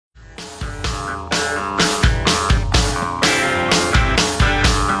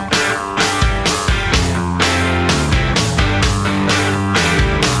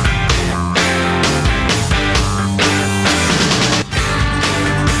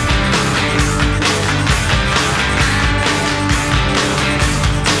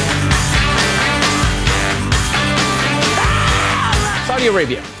Saudi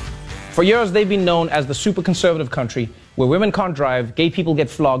Arabia. For years, they've been known as the super conservative country where women can't drive, gay people get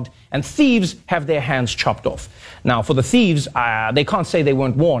flogged, and thieves have their hands chopped off. Now, for the thieves, they can't say they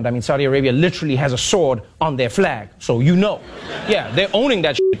weren't warned. I mean, Saudi Arabia literally has a sword on their flag, so you know. Yeah, they're owning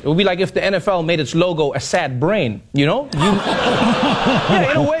that shit. It would be like if the NFL made its logo a sad brain, you know?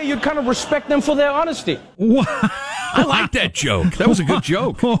 Yeah, in a way, you'd kind of respect them for their honesty. Wow. I like that joke. That was a good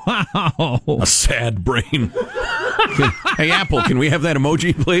joke. Wow. A sad brain. Hey, Apple, can we have that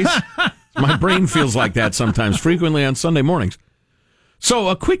emoji, please? My brain feels like that sometimes, frequently on Sunday mornings. So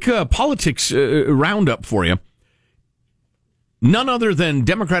a quick politics roundup for you. None other than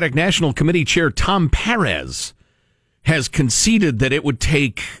Democratic National Committee Chair Tom Perez has conceded that it would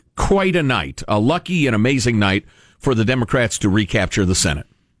take quite a night, a lucky and amazing night, for the Democrats to recapture the Senate.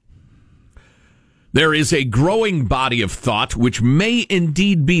 There is a growing body of thought which may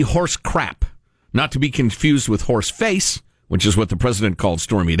indeed be horse crap, not to be confused with horse face, which is what the president called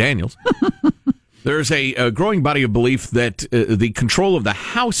Stormy Daniels. There's a growing body of belief that the control of the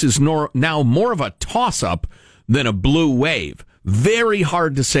House is now more of a toss-up than a blue wave. Very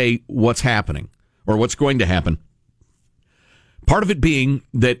hard to say what's happening or what's going to happen. Part of it being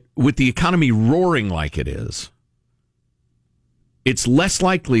that with the economy roaring like it is, it's less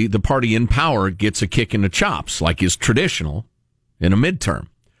likely the party in power gets a kick in the chops, like is traditional in a midterm.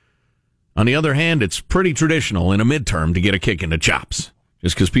 On the other hand, it's pretty traditional in a midterm to get a kick in the chops,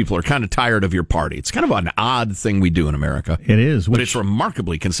 just because people are kind of tired of your party. It's kind of an odd thing we do in America. It is. But it's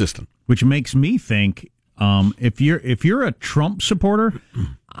remarkably consistent. Which makes me think, if you're a Trump supporter,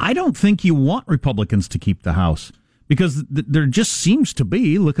 I don't think you want Republicans to keep the House. Because there just seems to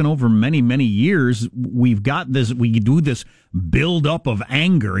be, looking over many, many years, we do this build-up of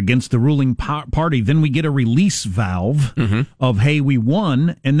anger against the ruling party. Then we get a release valve of, hey, we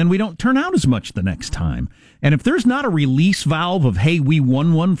won, and then we don't turn out as much the next time. And if there's not a release valve of, hey, we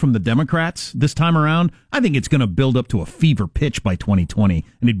won one from the Democrats this time around, I think it's going to build up to a fever pitch by 2020,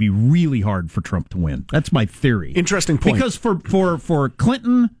 and it'd be really hard for Trump to win. That's my theory. Interesting point. Because for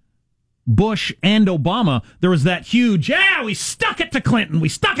Clinton, Bush, and Obama, there was that huge, we stuck it to Clinton, we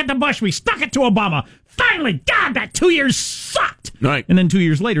stuck it to Bush, we stuck it to Obama. Finally, God, that 2 years sucked. Right. And then 2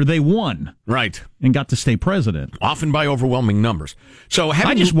 years later, they won. Right. And got to stay president. Often by overwhelming numbers. So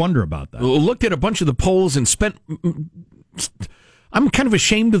I just wonder about that. Looked at a bunch of the polls and I'm kind of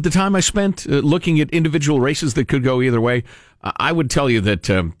ashamed of the time I spent looking at individual races that could go either way. I would tell you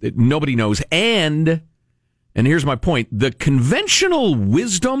that nobody knows. And here's my point, the conventional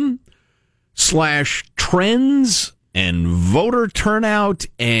wisdom / trends and voter turnout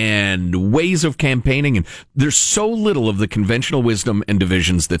and ways of campaigning, and there's so little of the conventional wisdom and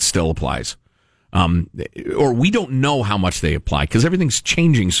divisions that still applies. Or we don't know how much they apply because everything's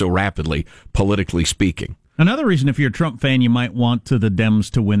changing so rapidly, politically speaking. Another reason, if you're a Trump fan, you might want the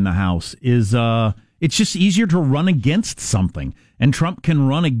Dems to win the House is it's just easier to run against something. And Trump can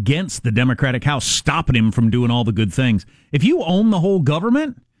run against the Democratic House, stopping him from doing all the good things. If you own the whole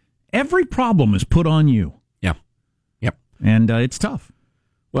government, every problem is put on you. Yeah. Yep. And it's tough.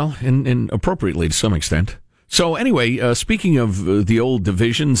 Well, and appropriately to some extent. So anyway, speaking of the old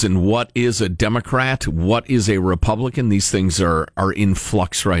divisions and what is a Democrat, what is a Republican, these things are in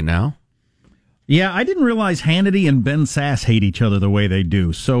flux right now. Yeah, I didn't realize Hannity and Ben Sass hate each other the way they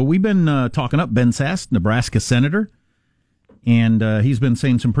do. So we've been talking up Ben Sass, Nebraska senator, and he's been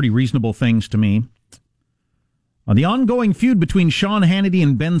saying some pretty reasonable things to me. The ongoing feud between Sean Hannity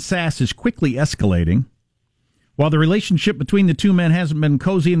and Ben Sass is quickly escalating. While the relationship between the two men hasn't been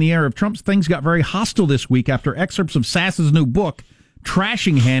cozy in the era of Trump's, things got very hostile this week after excerpts of Sass's new book,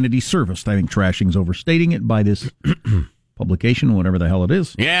 Trashing Hannity, surfaced. I think trashing's overstating it by this publication, whatever the hell it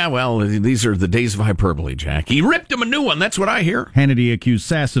is. Yeah, well, these are the days of hyperbole, Jack. He ripped him a new one, that's what I hear. Hannity accused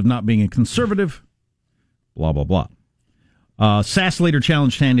Sass of not being a conservative, blah, blah, blah. Sass later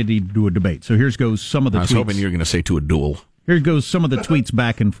challenged Hannity to do a debate. So here's goes some of the tweets. I was hoping you were going to say to a duel. Here goes some of the tweets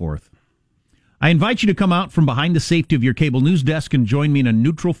back and forth. I invite you to come out from behind the safety of your cable news desk and join me in a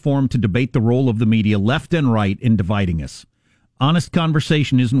neutral forum to debate the role of the media, left and right, in dividing us. Honest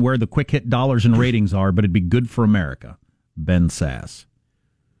conversation isn't where the quick hit dollars and ratings are, but it'd be good for America. Ben Sass.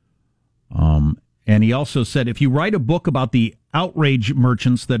 And he also said, if you write a book about the outrage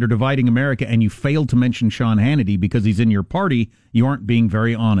merchants that are dividing America and you fail to mention Sean Hannity because he's in your party, you aren't being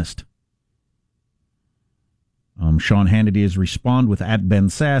very honest. Sean Hannity has responded with @Ben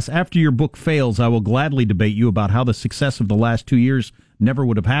Sass. After your book fails, I will gladly debate you about how the success of the last 2 years never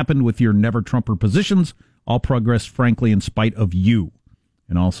would have happened with your never-Trumper positions. All progress, frankly, in spite of you.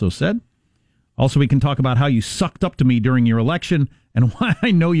 And also said, we can talk about how you sucked up to me during your election and why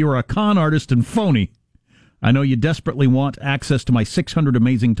I know you're a con artist and phony. I know you desperately want access to my 600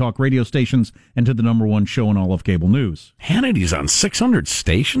 amazing talk radio stations and to the number one show in all of cable news. Hannity's on 600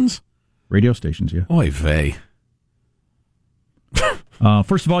 stations? Radio stations, yeah. Oy vey.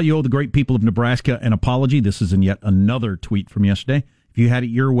 First of all, you owe the great people of Nebraska an apology. This is in yet another tweet from yesterday. If you had it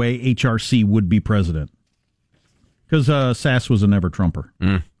your way, HRC would be president. Because Sass was a never-Trumper.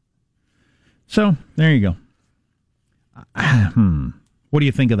 So, there you go. What do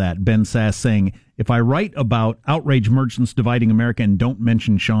you think of that? Ben Sass saying, if I write about outrage merchants dividing America and don't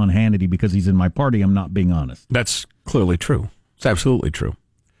mention Sean Hannity because he's in my party, I'm not being honest. That's clearly true. It's absolutely true.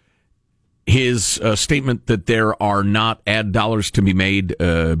 His statement that there are not ad dollars to be made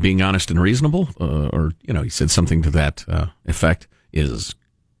being honest and reasonable, or, he said something to that effect, is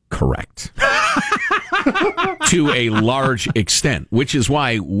correct. To a large extent, which is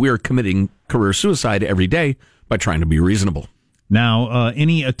why we're committing career suicide every day by trying to be reasonable. Now,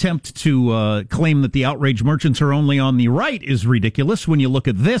 any attempt to claim that the outrage merchants are only on the right is ridiculous when you look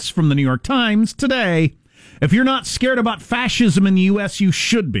at this from the New York Times today. If you're not scared about fascism in the U.S., you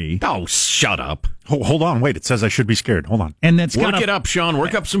should be. Oh, shut up. Hold on, wait. It says I should be scared. Hold on. And that's Work it up, Sean.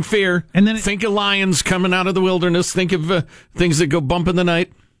 Work up some fear. And then think of lions coming out of the wilderness. Think of things that go bump in the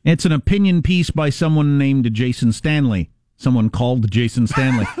night. It's an opinion piece by someone named Jason Stanley. Someone called Jason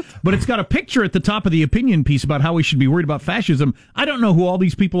Stanley. But it's got a picture at the top of the opinion piece about how we should be worried about fascism. I don't know who all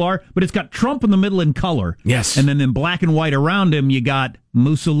these people are, but it's got Trump in the middle in color. Yes. And then in black and white around him, you got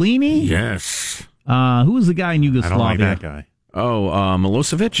Mussolini. Yes. Who was the guy in Yugoslavia? I don't like that guy. Oh,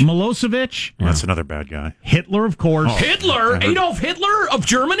 Milosevic? Milosevic? Yeah. That's another bad guy. Hitler, of course. Oh, Hitler? Adolf Hitler of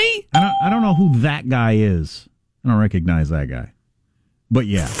Germany? I don't know who that guy is. I don't recognize that guy. But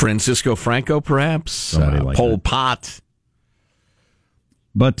yeah. Francisco Franco, perhaps? Somebody like Pol that. Pot.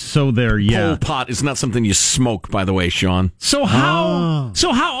 But so there, yeah. Pol Pot is not something you smoke, by the way, Sean. So how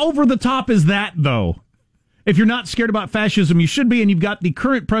over the top is that, though? If you're not scared about fascism, you should be, and you've got the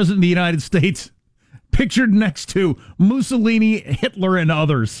current president of the United States pictured next to Mussolini, Hitler, and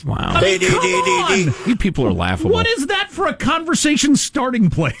others. Wow. I mean, come on! You people are laughable. What is that for a conversation starting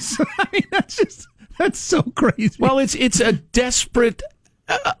place? I mean, that's so crazy. Well, it's a desperate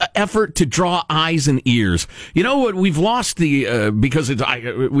effort to draw eyes and ears. You know what? We've lost the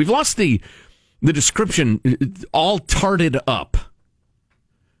we've lost the description all tarted up.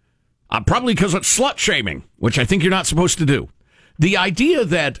 Probably because it's slut shaming, which I think you're not supposed to do. The idea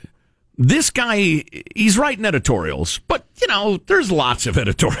that this guy, he's writing editorials, but, there's lots of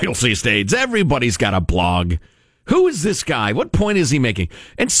editorials these days. Everybody's got a blog. Who is this guy? What point is he making?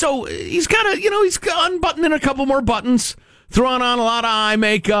 And so he's got he's unbuttoning a couple more buttons, throwing on a lot of eye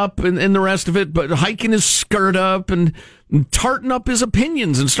makeup and the rest of it, but hiking his skirt up and tarting up his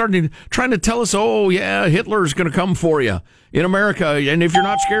opinions and trying to tell us, oh, yeah, Hitler's going to come for you in America, and if you're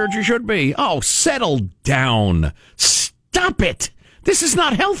not scared, you should be. Oh, settle down. Stop it. This is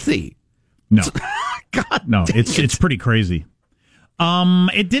not healthy. No. God, no, it's pretty crazy.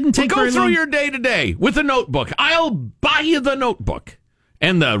 It didn't take very long. Go through your day with a notebook. I'll buy you the notebook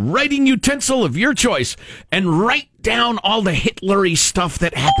and the writing utensil of your choice and write down all the Hitlery stuff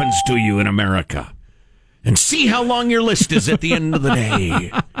that happens to you in America. And see how long your list is at the end of the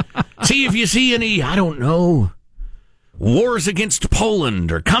day. See if you see any, I don't know, wars against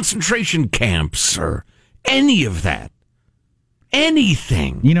Poland or concentration camps or any of that.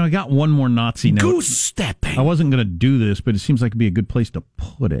 Anything. I got one more Nazi note. Goose stepping. I wasn't going to do this, but it seems like it'd be a good place to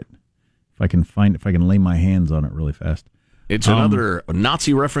put it. If I can lay my hands on it really fast. It's another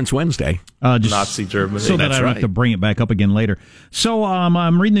Nazi reference Wednesday. Nazi Germany. So that I don't have to bring it back up again later. So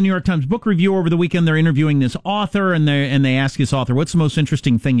I'm reading the New York Times book review over the weekend. They're interviewing this author, and they ask this author, what's the most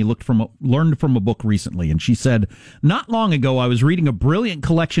interesting thing you learned from a book recently? And she said, not long ago, I was reading a brilliant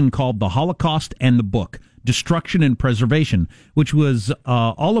collection called The Holocaust and the Book, Destruction and Preservation, which was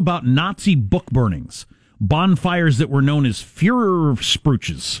all about Nazi book burnings, bonfires that were known as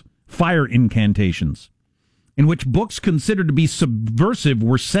Führersprüches, fire incantations, in which books considered to be subversive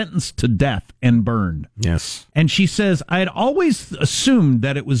were sentenced to death and burned. Yes. And she says, I had always assumed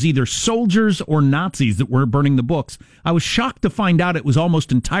that it was either soldiers or Nazis that were burning the books. I was shocked to find out it was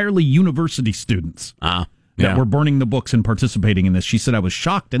almost entirely university students that were burning the books and participating in this. She said, I was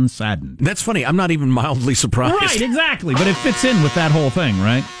shocked and saddened. That's funny. I'm not even mildly surprised. Right, exactly. But it fits in with that whole thing,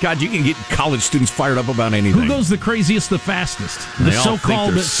 right? God, you can get college students fired up about anything. Who goes the craziest, the fastest? The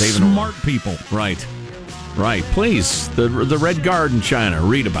so-called smart people. Right. Right. Please, the Red Guard in China,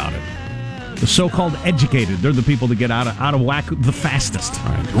 read about it. The so-called educated, they're the people that get out of whack the fastest.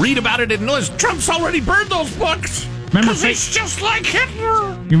 Right. Read about it and Trump's already burned those books. Remember, it's just like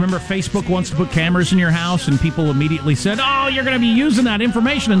Hitler. You remember Facebook wants to put cameras in your house, and people immediately said, "Oh, you're going to be using that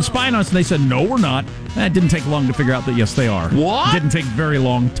information and spying on us." And they said, "No, we're not." That didn't take long to figure out that yes, they are. What? Didn't take very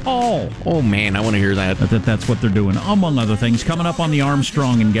long at all. Oh man, I want to hear that. That's what they're doing, among other things. Coming up on the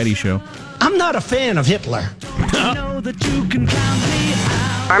Armstrong and Getty Show. I'm not a fan of Hitler.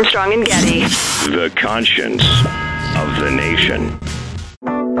 Armstrong and Getty. The conscience of the nation.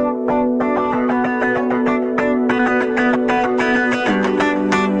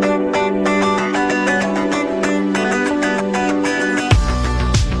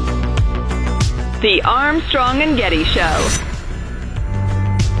 The Armstrong and Getty Show.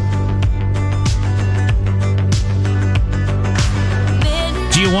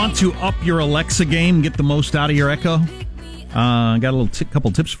 Do you want to up your Alexa game, get the most out of your Echo? Got a little couple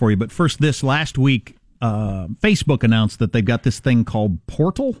tips for you, but first, this last week, Facebook announced that they've got this thing called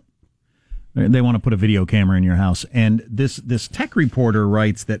Portal. They want to put a video camera in your house, and this tech reporter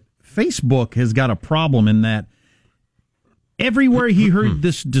writes that Facebook has got a problem in that everywhere he heard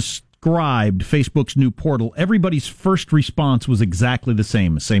this described, Facebook's new portal, everybody's first response was exactly the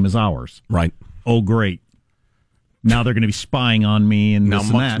same as ours. Right. Oh, great. Now they're going to be spying on me and this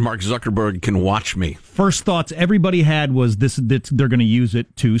and that. Mark Zuckerberg can watch me. First thoughts everybody had was this they're going to use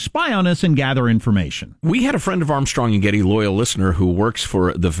it to spy on us and gather information. We had a friend of Armstrong and Getty, loyal listener, who works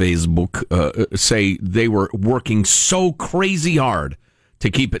for the Facebook, say they were working so crazy hard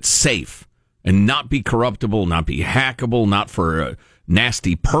to keep it safe and not be corruptible, not be hackable, not for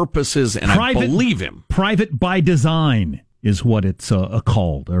nasty purposes, and I believe him. Private by design is what it's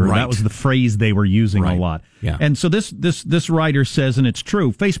called, or right. That was the phrase they were using a lot. Yeah. And so this writer says, and it's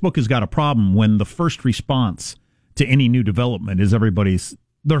true, Facebook has got a problem when the first response to any new development is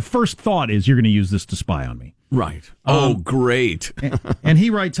their first thought is, you're going to use this to spy on me. Right. Oh, great. And he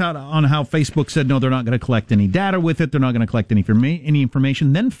writes out on how Facebook said, no, they're not going to collect any data with it. They're not going to collect any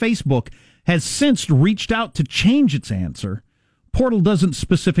information. Then Facebook has since reached out to change its answer. Portal doesn't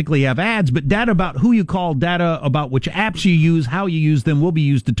specifically have ads, but data about who you call, data about which apps you use, how you use them will be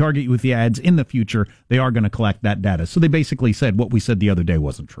used to target you with the ads in the future. They are going to collect that data. So they basically said what we said the other day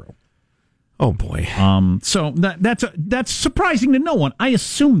wasn't true. Oh, boy. So that's surprising to no one. I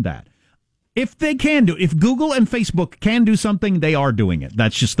assume that. If Google and Facebook can do something, they are doing it.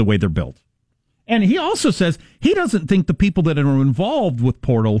 That's just the way they're built. And he also says he doesn't think the people that are involved with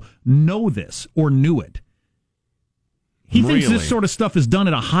Portal know this or knew it. He thinks this sort of stuff is done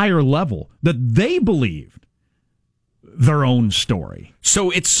at a higher level, that they believed their own story.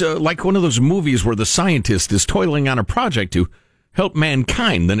 So it's like one of those movies where the scientist is toiling on a project to help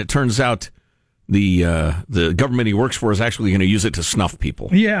mankind. Then it turns out the government he works for is actually going to use it to snuff people.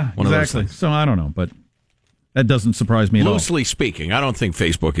 Yeah, exactly. So I don't know, but that doesn't surprise me at all. Loosely speaking, I don't think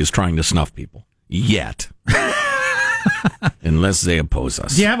Facebook is trying to snuff people yet. Unless they oppose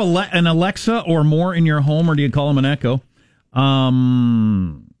us. Do you have an Alexa or more in your home, or do you call them an Echo?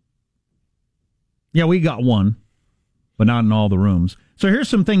 Yeah, we got one, but not in all the rooms. So here's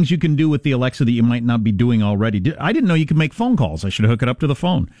some things you can do with the Alexa that you might not be doing already. I didn't know you could make phone calls. I should hook it up to the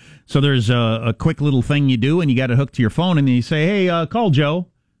phone. So there's a quick little thing you do, and you got it hooked to your phone, and then you say, hey, call Joe.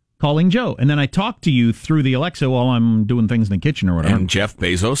 Calling Joe. And then I talk to you through the Alexa while I'm doing things in the kitchen or whatever. And Jeff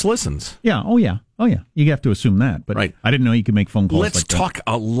Bezos listens. Yeah. Oh, yeah. You have to assume that. But right. I didn't know you could make phone calls Let's talk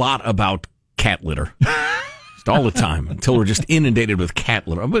a lot about cat litter. Just all the time until we're just inundated with cat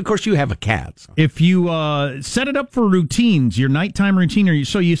litter. But of course, you have a cat. So. If you set it up for routines, your nighttime routine,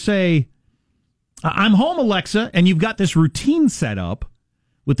 so you say, I'm home, Alexa, and you've got this routine set up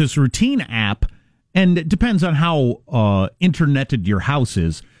with this routine app, and it depends on how interneted your house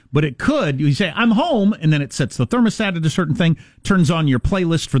is. But it could, you say, I'm home, and then it sets the thermostat at a certain thing, turns on your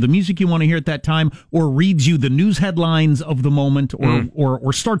playlist for the music you want to hear at that time, or reads you the news headlines of the moment,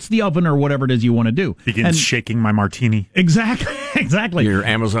 or starts the oven, or whatever it is you want to do. Begins shaking my martini. Exactly. Your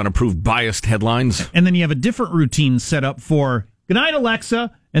Amazon-approved biased headlines. And then you have a different routine set up for, good night,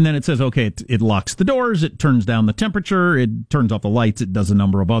 Alexa, and then it says, okay, it locks the doors, it turns down the temperature, it turns off the lights, it does a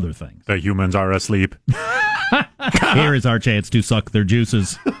number of other things. The humans are asleep. Here is our chance to suck their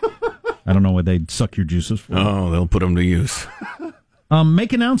juices. I don't know what they'd suck your juices for. Oh, they'll put them to use.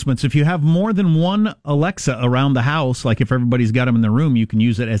 Make announcements. If you have more than one Alexa around the house, like if everybody's got them in the room, you can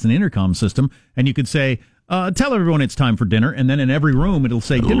use it as an intercom system, and you could say, tell everyone it's time for dinner, and then in every room it'll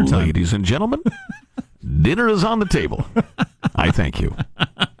say dinner time. Ladies and gentlemen, dinner is on the table. I thank you.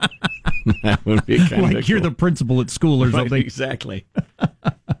 That would be kind of like you're the principal at school or something. Right, exactly.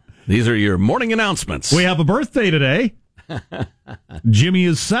 These are your morning announcements. We have a birthday today. Jimmy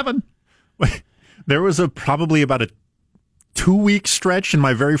is 7. There was probably about a 2-week stretch in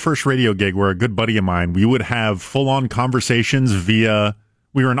my very first radio gig where a good buddy of mine, we would have full-on conversations via...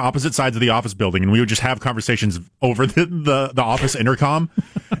 We were on opposite sides of the office building, and we would just have conversations over the office intercom.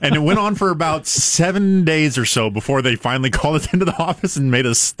 And it went on for about 7 days or so before they finally called us into the office and made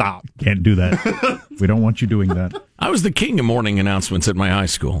us stop. Can't do that. We don't want you doing that. I was the king of morning announcements at my high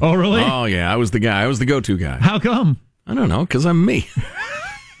school. Oh, really? Oh, yeah. I was the guy. I was the go-to guy. How come? I don't know, because I'm me.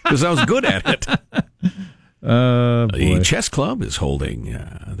 Because I was good at it. The chess club is holding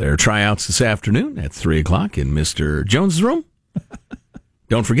their tryouts this afternoon at 3 o'clock in Mr. Jones' room.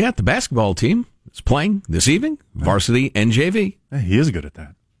 Don't forget, the basketball team is playing this evening, varsity NJV. He is good at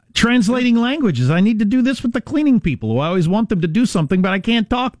that. Translating languages. I need to do this with the cleaning people who I always want them to do something, but I can't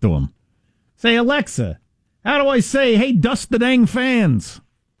talk to them. Say, Alexa, how do I say, hey, dust the dang fans?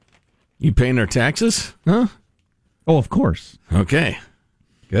 You paying their taxes? Huh? Oh, of course. Okay.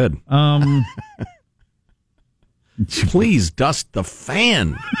 Good. Please dust the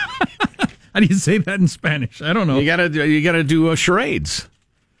fan. How do you say that in Spanish? I don't know. You gotta do charades.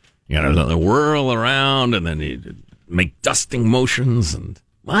 You gotta whirl around and then you make dusting motions and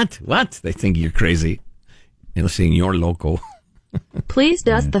what? They think you're crazy. You're Señor Loco. Please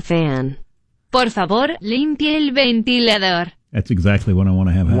dust the fan. Por favor, limpie el ventilador. That's exactly what I want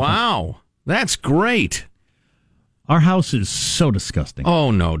to have happen. Wow, that's great. Our house is so disgusting. Oh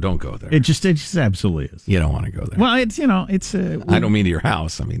no, don't go there. It just absolutely is. You don't want to go there. Well, it's. I don't mean to your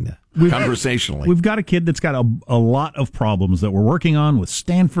house. I mean conversationally. We've got a kid that's got a lot of problems that we're working on with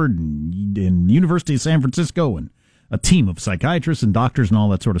Stanford and University of San Francisco and a team of psychiatrists and doctors and all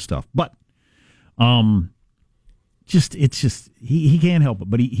that sort of stuff. But, he can't help it.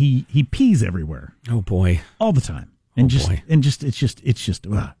 But he pees everywhere. Oh boy, all the time, and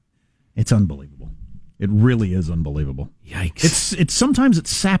it's unbelievable. It really is unbelievable. Yikes! It's sometimes it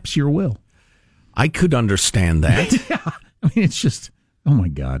saps your will. I could understand that. Yeah, I mean it's just oh my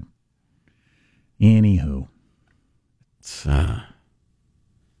God. Anywho, it's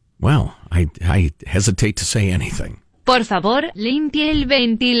well, I hesitate to say anything. Por favor, limpie el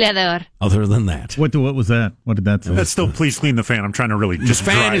ventilador. Other than that. What was that? What did that say? That's still please clean the fan. I'm trying to really just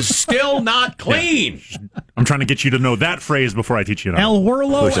The fan drive. is still not clean. Yeah. I'm trying to get you to know that phrase before I teach you that. El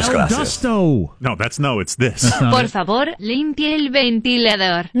Whirlo, El Dusto. No, it's this. Por favor, limpie el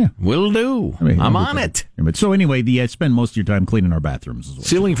ventilador. Yeah. Will do. I'm on it. But so anyway, I spend most of your time cleaning our bathrooms as well.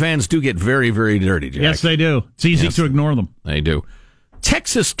 Ceiling fans do get very, very dirty, Jack. Yes, they do. It's easy to ignore them. They do.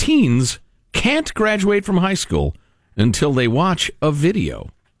 Texas teens can't graduate from high school until they watch a video.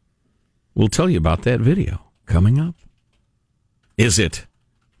 We'll tell you about that video coming up. Is it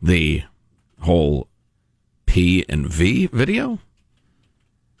the whole P and V video?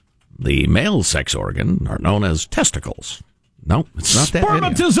 The male sex organ are known as testicles. No, it's not that video.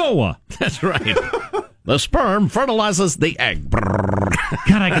 Spermatozoa. That's right. The sperm fertilizes the egg.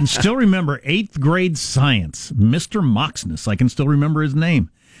 God, I can still remember 8th grade science. Mr. Moxness, I can still remember his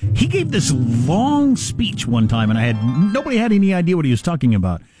name. He gave this long speech one time, and nobody had any idea what he was talking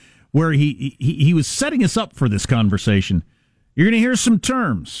about, where he was setting us up for this conversation. You're going to hear some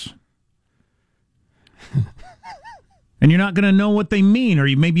terms, and you're not going to know what they mean, or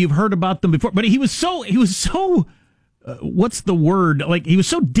maybe you've heard about them before. But he was so what's the word? Like, he was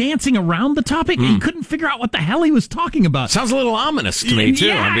so dancing around the topic, he couldn't figure out what the hell he was talking about. Sounds a little ominous to me, too.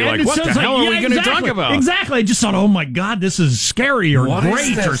 Yeah, I'd be like, what the hell are we going to talk about? Exactly. I just thought, oh my God, this is scary or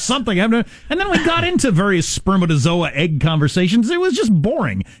great or something. And then we got into various spermatozoa egg conversations. It was just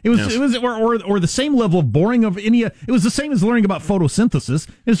boring. It was or the same level of boring of any. It was the same as learning about photosynthesis.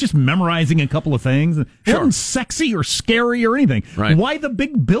 It was just memorizing a couple of things. It wasn't sexy or scary or anything. Right. Why the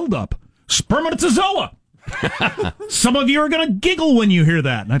big buildup? Spermatozoa. Some of you are going to giggle when you hear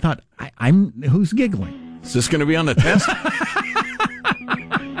that. And I thought, I'm who's giggling? Is this going to be on the test?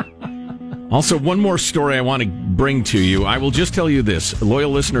 Also, one more story I want to bring to you. I will just tell you this. A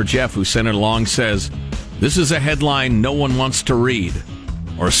loyal listener, Jeff, who sent it along, says, this is a headline no one wants to read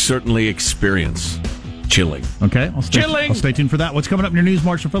or certainly experience. Chilling. Okay, I'll stay tuned for that. What's coming up in your news,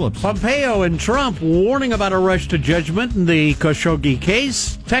 Marshall Phillips? Pompeo and Trump warning about a rush to judgment in the Khashoggi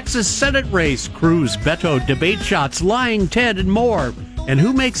case. Texas Senate race. Cruz, Beto debate shots, lying Ted, and more. And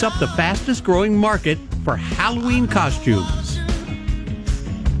who makes up the fastest growing market for Halloween costumes?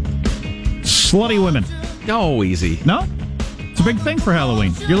 Slutty women. Oh, easy. No? It's a big thing for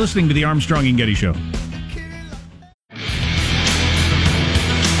Halloween. You're listening to the Armstrong and Getty Show.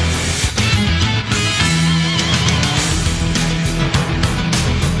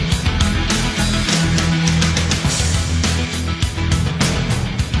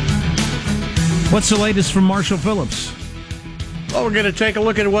 What's the latest from Marshall Phillips? Well, we're going to take a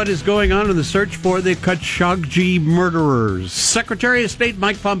look at what is going on in the search for the Khashoggi murderers. Secretary of State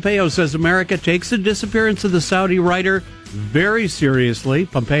Mike Pompeo says America takes the disappearance of the Saudi writer very seriously.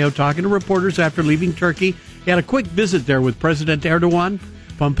 Pompeo talking to reporters after leaving Turkey. He had a quick visit there with President Erdogan.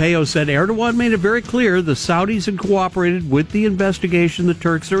 Pompeo said Erdogan made it very clear the Saudis have cooperated with the investigation the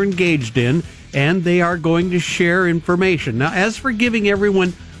Turks are engaged in, and they are going to share information. Now, as for giving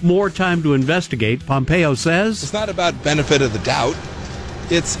everyone more time to investigate, Pompeo says it's not about benefit of the doubt.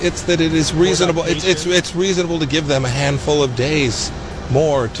 It's that it is reasonable. It's reasonable to give them a handful of days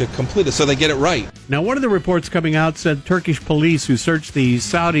more to complete it so they get it right. Now, one of the reports coming out said Turkish police who searched the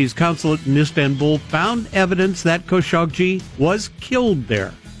Saudis' consulate in Istanbul found evidence that Khashoggi was killed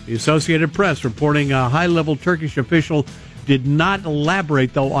there. The Associated Press reporting a high-level Turkish official did not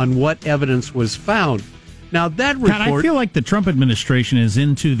elaborate, though, on what evidence was found. Now, that report... God, I feel like the Trump administration is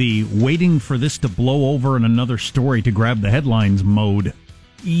into the waiting for this to blow over in another story to grab the headlines mode.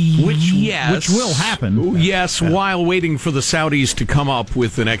 Which will happen. Yes, while waiting for the Saudis to come up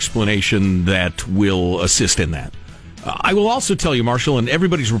with an explanation that will assist in that. I will also tell you, Marshall, and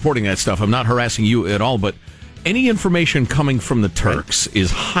everybody's reporting that stuff. I'm not harassing you at all, but any information coming from the Turks is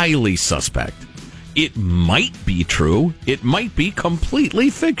highly suspect. It might be true. It might be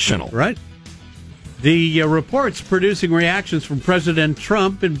completely fictional. Right. The reports producing reactions from President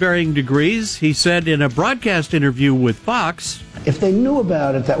Trump in varying degrees. He said in a broadcast interview with Fox, if they knew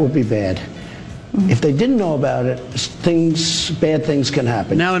about it, that would be bad. If they didn't know about it, bad things can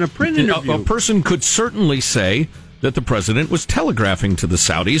happen. Now, in a print interview, a person could certainly say that the president was telegraphing to the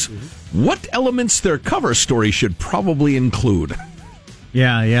Saudis what elements their cover story should probably include.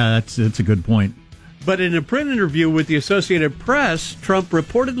 Yeah, that's a good point. But in a print interview with the Associated Press, Trump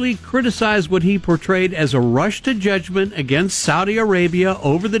reportedly criticized what he portrayed as a rush to judgment against Saudi Arabia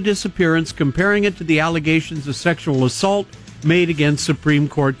over the disappearance, comparing it to the allegations of sexual assault made against Supreme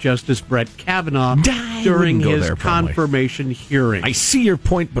Court Justice Brett Kavanaugh during his confirmation hearing. I see your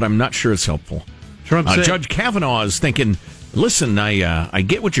point, but I'm not sure it's helpful. Trump said, Judge Kavanaugh is thinking, listen, I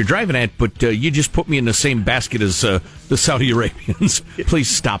get what you're driving at, but you just put me in the same basket as the Saudi Arabians. Please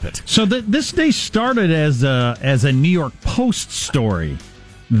stop it. So this day started as a New York Post story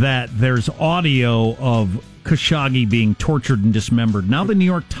that there's audio of Khashoggi being tortured and dismembered. Now the New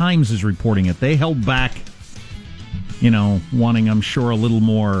York Times is reporting it. They held back, wanting, I'm sure, a little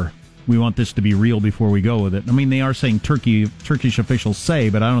more. We want this to be real before we go with it. I mean, they are saying Turkish officials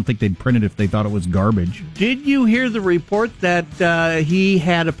say, but I don't think they'd print it if they thought it was garbage. Did you hear the report that he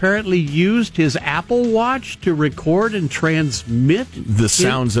had apparently used his Apple Watch to record and transmit the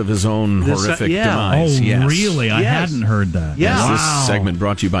sounds of his own horrific demise? Oh, yes. really? I hadn't heard that. Yeah. Wow. This segment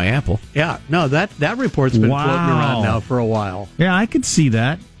brought to you by Apple. Yeah, no, that report's been floating around now for a while. Yeah, I could see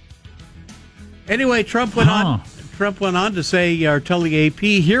that. Anyway, Trump went on to say, or tell the AP,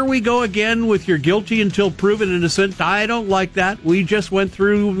 here we go again with your guilty until proven innocent. I don't like that. We just went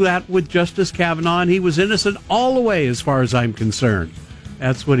through that with Justice Kavanaugh, and he was innocent all the way as far as I'm concerned.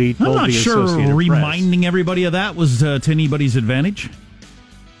 That's what he told the Associated Press. I'm not sure reminding everybody of that was to anybody's advantage.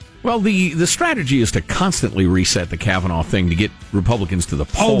 Well, the strategy is to constantly reset the Kavanaugh thing to get Republicans to the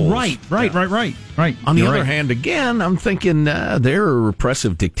polls. Oh, right. On the other hand, again, I'm thinking they're a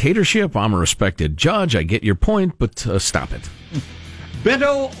repressive dictatorship. I'm a respected judge. I get your point, but stop it.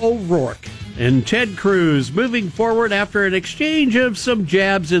 Beto O'Rourke and Ted Cruz moving forward after an exchange of some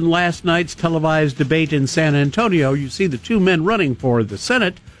jabs in last night's televised debate in San Antonio. You see the two men running for the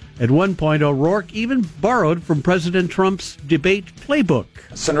Senate. At one point, O'Rourke even borrowed from President Trump's debate playbook.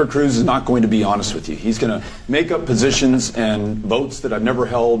 Senator Cruz is not going to be honest with you. He's going to make up positions and votes that I've never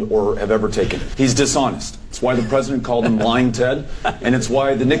held or have ever taken. He's dishonest. It's why the president called him Lying Ted, and it's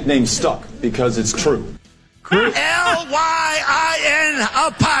why the nickname stuck, because it's true. Lying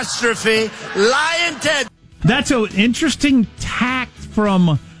apostrophe Lying Ted. That's an interesting tact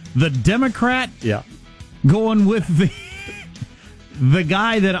from the Democrat. Yeah. Going with the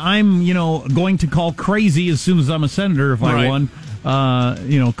guy that I'm, going to call crazy as soon as I'm a senator if I won,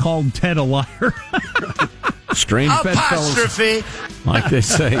 called Ted a liar. Strange bedfellows. Like they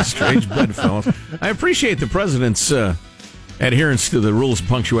say, strange bedfellows. I appreciate the president's adherence to the rules of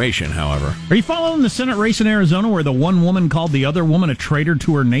punctuation, however. Are you following the Senate race in Arizona where the one woman called the other woman a traitor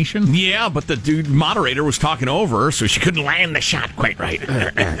to her nation? Yeah, but the dude moderator was talking over her, so she couldn't land the shot quite right.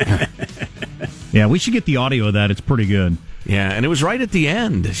 Yeah, we should get the audio of that. It's pretty good. Yeah, and it was right at the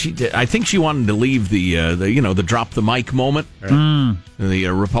end. I think she wanted to leave the drop the mic moment, the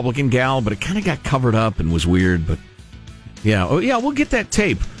Republican gal, but it kind of got covered up and was weird. But we'll get that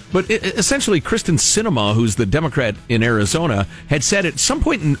tape. But essentially, Kristen Sinema, who's the Democrat in Arizona, had said at some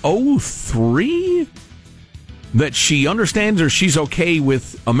point in 2003 that she understands or she's okay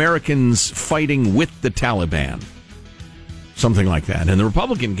with Americans fighting with the Taliban. Something like that. And the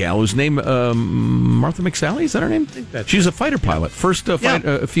Republican gal, whose name, Martha McSally, is that her name? She's a fighter pilot. First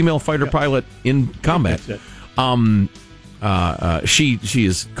female fighter pilot in combat. She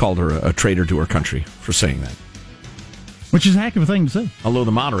has called her a traitor to her country for saying that. Which is a heck of a thing to say. Although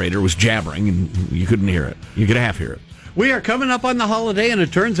the moderator was jabbering and you couldn't hear it. You could half hear it. We are coming up on the holiday, and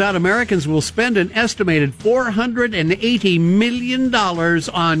it turns out Americans will spend an estimated $480 million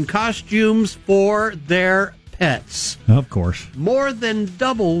on costumes for their pets. Of course. More than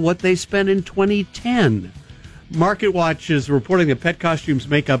double what they spent in 2010. MarketWatch is reporting that pet costumes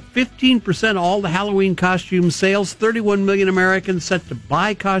make up 15% of all the Halloween costume sales. 31 million Americans set to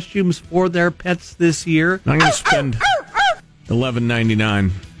buy costumes for their pets this year. I'm going to spend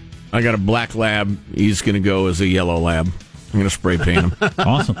 $11.99. I got a black lab. He's going to go as a yellow lab. I'm going to spray paint him.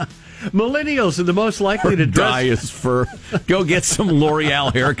 Awesome. Millennials are the most likely to dress. Dye his fur. Go get some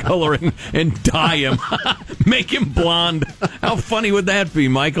L'Oreal hair coloring and dye him. Make him blonde. How funny would that be,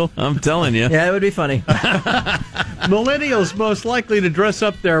 Michael? I'm telling you. Yeah, it would be funny. Millennials most likely to dress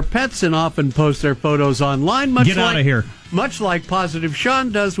up their pets and often post their photos online. Get out of here. Much like Positive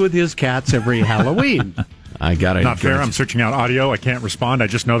Sean does with his cats every Halloween. I got it. Not fair. I'm searching out audio. I can't respond. I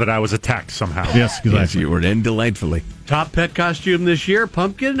just know that I was attacked somehow. Yes, exactly. Yes, you were in delightfully. Top pet costume this year,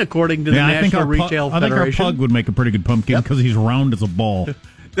 pumpkin, according to the National Retail Federation. I think our pug would make a pretty good pumpkin because he's round as a ball.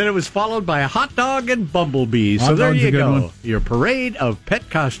 Then it was followed by a hot dog and bumblebee. So there you go. Your parade of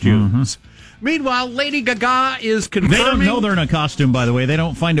pet costumes. Mm-hmm. Meanwhile, Lady Gaga is confirming... They don't know they're in a costume, by the way. They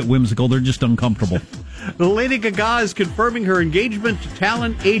don't find it whimsical. They're just uncomfortable. Lady Gaga is confirming her engagement to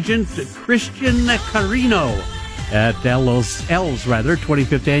talent agent Christian Carino. At L's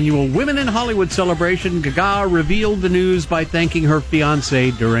 25th annual Women in Hollywood celebration, Gaga revealed the news by thanking her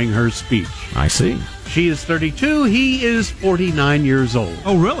fiancé during her speech. I see. She is 32. He is 49 years old.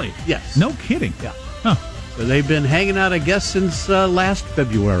 Oh, really? Yes. No kidding. Yeah. Huh. So they've been hanging out, I guess, since last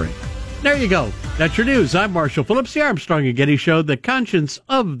February. There you go. That's your news. I'm Marshall Phillips, the Armstrong and Getty Show, the conscience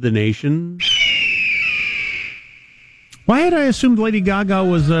of the nation. Why had I assumed Lady Gaga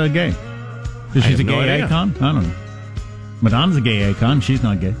was gay? Because she's a gay icon? I don't know. Madonna's a gay icon. She's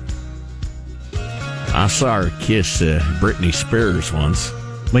not gay. I saw her kiss Britney Spears once.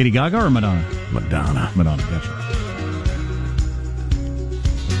 Lady Gaga or Madonna? Madonna. Madonna, gotcha.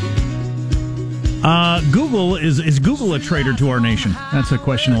 Google, is Google a traitor to our nation? That's a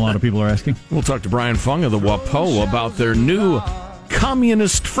question a lot of people are asking. We'll talk to Brian Fung of the WAPO about their new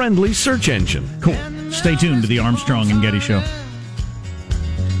communist-friendly search engine. Cool. Stay tuned to the Armstrong and Getty Show.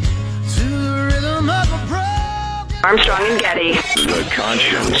 Armstrong and Getty. The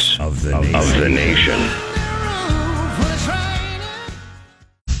conscience of the nation.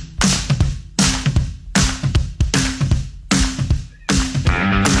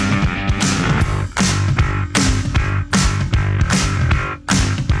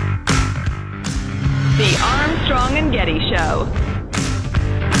 The Armstrong and Getty Show.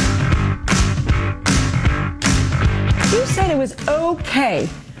 You said it was okay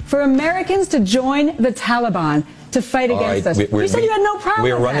for Americans to join the Taliban to fight against us. You said you had no problem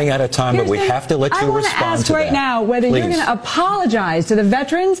We're with running that. out of time, but we have to let you respond to that. I want to ask right now whether you're going to apologize to the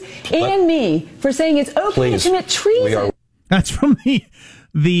veterans and me for saying it's okay to commit treason. That's from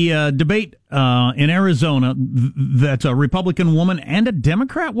the debate in Arizona that a Republican woman and a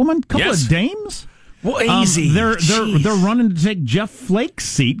Democrat woman, couple of dames. Well, easy. They're running to take Jeff Flake's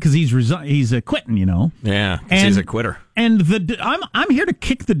seat because he's quitting, you know. Yeah, because he's a quitter. And I'm here to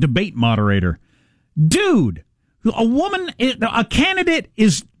kick the debate moderator, dude. A candidate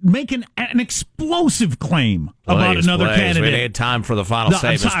is making an explosive claim about another candidate. We need time for the final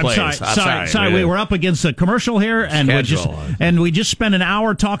statements, please. Sorry. We were up against a commercial here, and we just spent an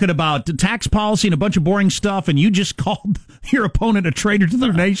hour talking about tax policy and a bunch of boring stuff, and you just called your opponent a traitor to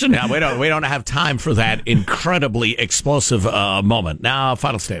the nation. Yeah, we don't have time for that incredibly explosive moment. Now,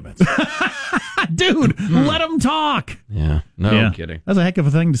 final statements. Dude, let them talk. Yeah, no kidding. That's a heck of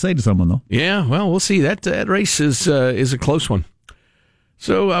a thing to say to someone, though. Yeah, well, we'll see. That race is a close one.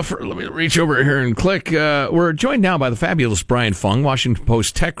 So let me reach over here and click. We're joined now by the fabulous Brian Fung, Washington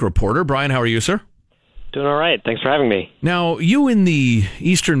Post tech reporter. Brian, how are you, sir? Doing all right. Thanks for having me. Now, you in the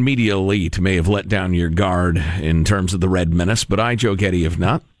Eastern media elite may have let down your guard in terms of the Red Menace, but I, Joe Getty, have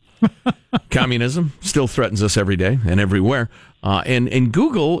not. Communism still threatens us every day and everywhere. And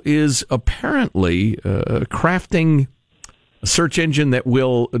Google is apparently crafting a search engine that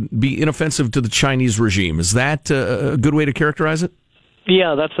will be inoffensive to the Chinese regime. Is that a good way to characterize it?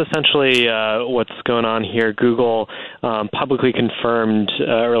 Yeah, that's essentially what's going on here. Google publicly confirmed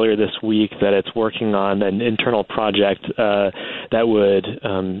earlier this week that it's working on an internal project that would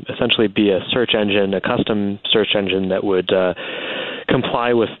essentially be a search engine, a custom search engine that would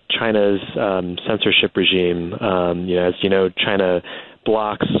comply with China's censorship regime. As you know, China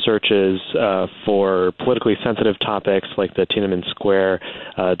blocks searches for politically sensitive topics like the Tiananmen Square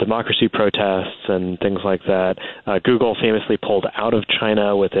democracy protests and things like that. Google famously pulled out of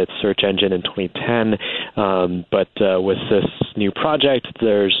China with its search engine in 2010, but with this new project,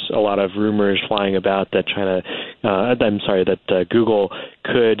 there's a lot of rumors flying about that Google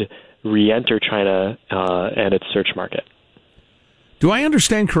could re-enter China and its search market. Do I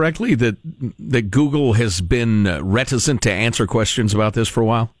understand correctly that Google has been reticent to answer questions about this for a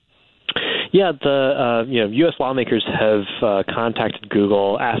while? Yeah, the U.S. lawmakers have contacted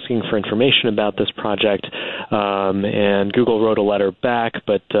Google asking for information about this project, and Google wrote a letter back,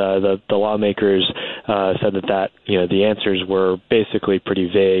 but the lawmakers said that the answers were basically pretty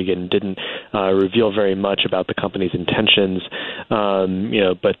vague and didn't reveal very much about the company's intentions.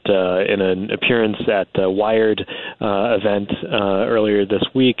 But in an appearance at the Wired event earlier this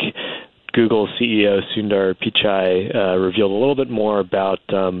week, Google CEO Sundar Pichai revealed a little bit more about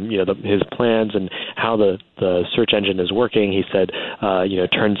his plans and how the search engine is working. He said,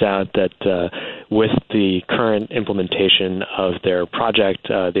 turns out that with the current implementation of their project,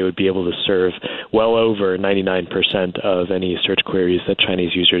 they would be able to serve well over 99% of any search queries that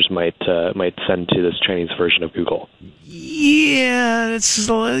Chinese users might send to this Chinese version of Google. Yeah,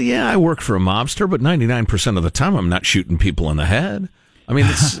 I work for a mobster, but 99% of the time I'm not shooting people in the head. I mean,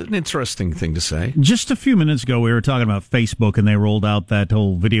 it's an interesting thing to say. Just a few minutes ago, we were talking about Facebook, and they rolled out that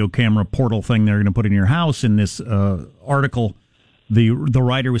whole video camera portal thing they're going to put in your house. In this article, the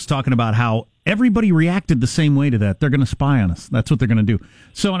writer was talking about how everybody reacted the same way to that. They're going to spy on us. That's what they're going to do.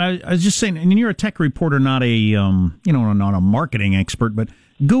 So, and I was just saying, and you're a tech reporter, not a not a marketing expert, but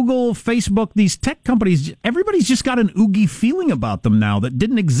Google, Facebook, these tech companies, everybody's just got an oogie feeling about them now that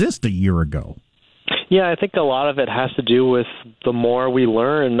didn't exist a year ago. Yeah, I think a lot of it has to do with the more we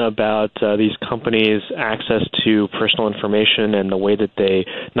learn about these companies' access to personal information and the way that they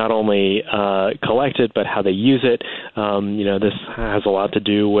not only collect it, but how they use it. This has a lot to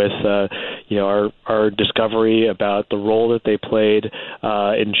do with, our discovery about the role that they played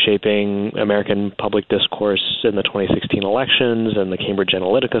in shaping American public discourse in the 2016 elections and the Cambridge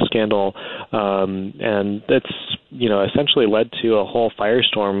Analytica scandal. And it's, essentially led to a whole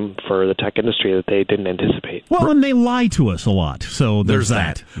firestorm for the tech industry that they didn't anticipate. Well, and they lie to us a lot, so there's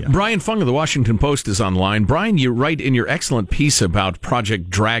that. Yeah. Brian Fung of the Washington Post is online. Brian, you write in your excellent piece about Project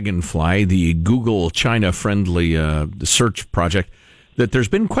Dragonfly, the Google China-friendly search project, that there's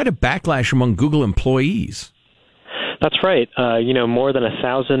been quite a backlash among Google employees. That's right. More than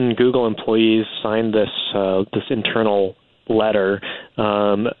 1,000 Google employees signed this internal letter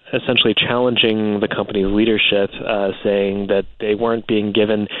essentially challenging the company's leadership, saying that they weren't being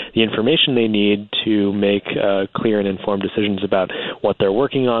given the information they need to make clear and informed decisions about what they're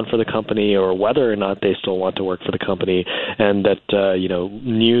working on for the company or whether or not they still want to work for the company, and that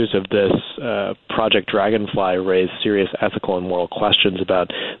news of this Project Dragonfly raised serious ethical and moral questions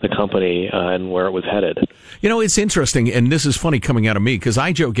about the company and where it was headed. It's interesting, and this is funny coming out of me, because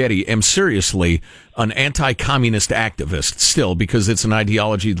I, Joe Getty, am seriously an anti-communist activist still, because it's an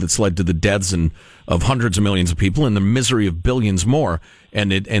ideology that's led to the deaths of hundreds of millions of people and the misery of billions more,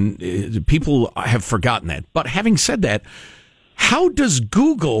 and people have forgotten that. But having said that, how does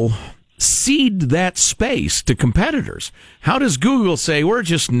Google cede that space to competitors? How does Google say, we're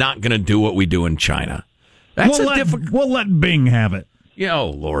just not going to do what we do in China? We'll let Bing have it. Yeah, oh,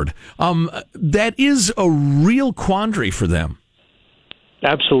 Lord. That is a real quandary for them.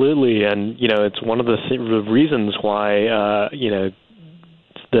 Absolutely, and it's one of the reasons why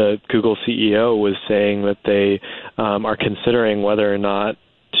the Google CEO was saying that they are considering whether or not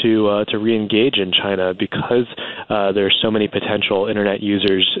to re-engage in China, because there's so many potential internet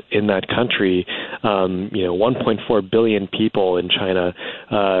users in that country. 1.4 billion people in China.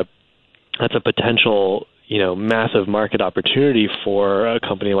 That's a potential massive market opportunity for a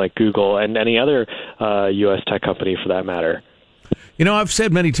company like Google and any other U.S. tech company for that matter. I've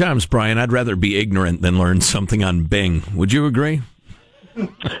said many times, Brian, I'd rather be ignorant than learn something on Bing. Would you agree?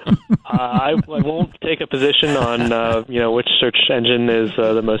 I won't take a position on which search engine is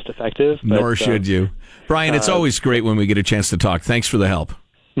the most effective. But, nor should you. Brian, it's always great when we get a chance to talk. Thanks for the help.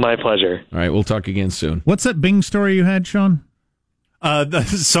 My pleasure. All right, we'll talk again soon. What's that Bing story you had, Sean?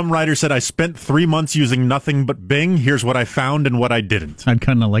 Some writer said, I spent 3 months using nothing but Bing. Here's what I found and what I didn't. I'd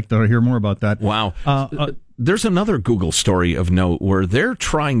kind of like to hear more about that. Wow. there's another Google story of note where they're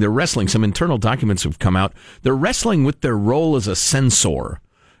wrestling. Some internal documents have come out. They're wrestling with their role as a censor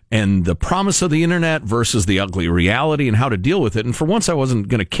and the promise of the internet versus the ugly reality and how to deal with it. And for once, I wasn't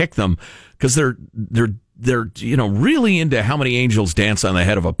going to kick them because they're really into how many angels dance on the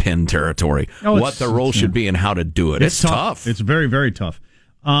head of a pin territory, what the role should be and how to do it. It's tough. It's very, very tough.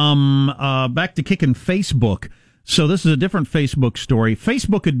 Back to kicking Facebook. So this is a different Facebook story.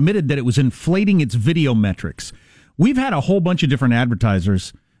 Facebook admitted that it was inflating its video metrics. We've had a whole bunch of different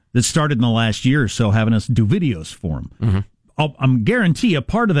advertisers that started in the last year or so having us do videos for them. Mm-hmm. I'm guarantee a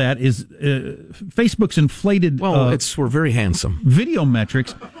part of that is Facebook's inflated. We're very handsome video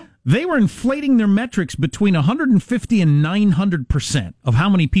metrics. They were inflating their metrics between 150 and 900% of how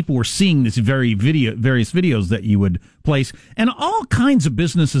many people were seeing this various videos that you would place, and all kinds of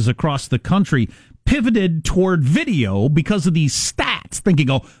businesses across the country pivoted toward video because of these stats, thinking,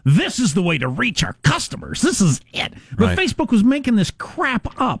 this is the way to reach our customers. This is it. But Facebook was making this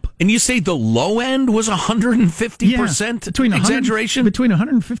crap up. And you say the low end was 150% exaggeration? Between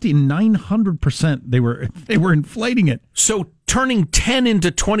 150 and 900%, they were inflating it. So turning 10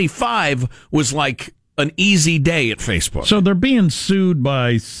 into 25 was like an easy day at Facebook. So they're being sued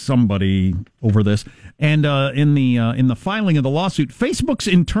by somebody over this. And in the filing of the lawsuit, Facebook's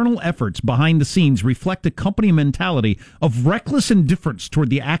internal efforts behind the scenes reflect a company mentality of reckless indifference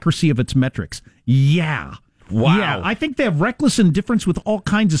toward the accuracy of its metrics. Yeah. Wow. Yeah, I think they have reckless indifference with all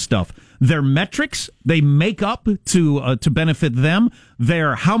kinds of stuff. Their metrics, they make up to benefit them.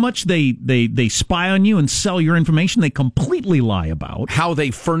 Their how much they spy on you and sell your information, they completely lie about. How they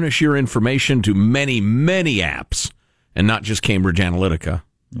furnish your information to many, many apps, and not just Cambridge Analytica.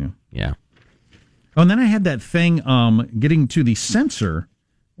 Yeah. Oh, and then I had that thing getting to the censor.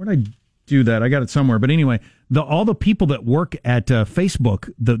 Where did I do that? I got it somewhere. But anyway, all the people that work at Facebook,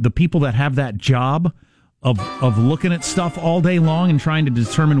 the people that have that job of looking at stuff all day long and trying to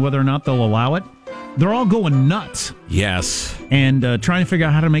determine whether or not they'll allow it, they're all going nuts. Yes. And trying to figure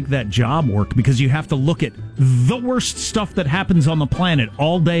out how to make that job work, because you have to look at the worst stuff that happens on the planet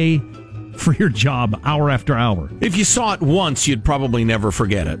all day for your job, hour after hour. If you saw it once, you'd probably never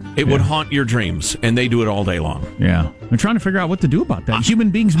forget it. It would haunt your dreams, and they do it all day long. Yeah. They're trying to figure out what to do about that. Human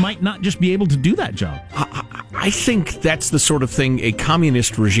beings might not just be able to do that job. I think that's the sort of thing a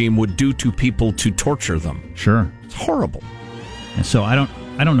communist regime would do to people to torture them. Sure. It's horrible. And so I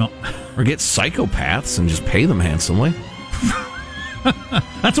don't know. Or get psychopaths and just pay them handsomely.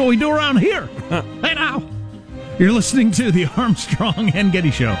 That's what we do around here. Hey now. You're listening to the Armstrong and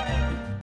Getty Show.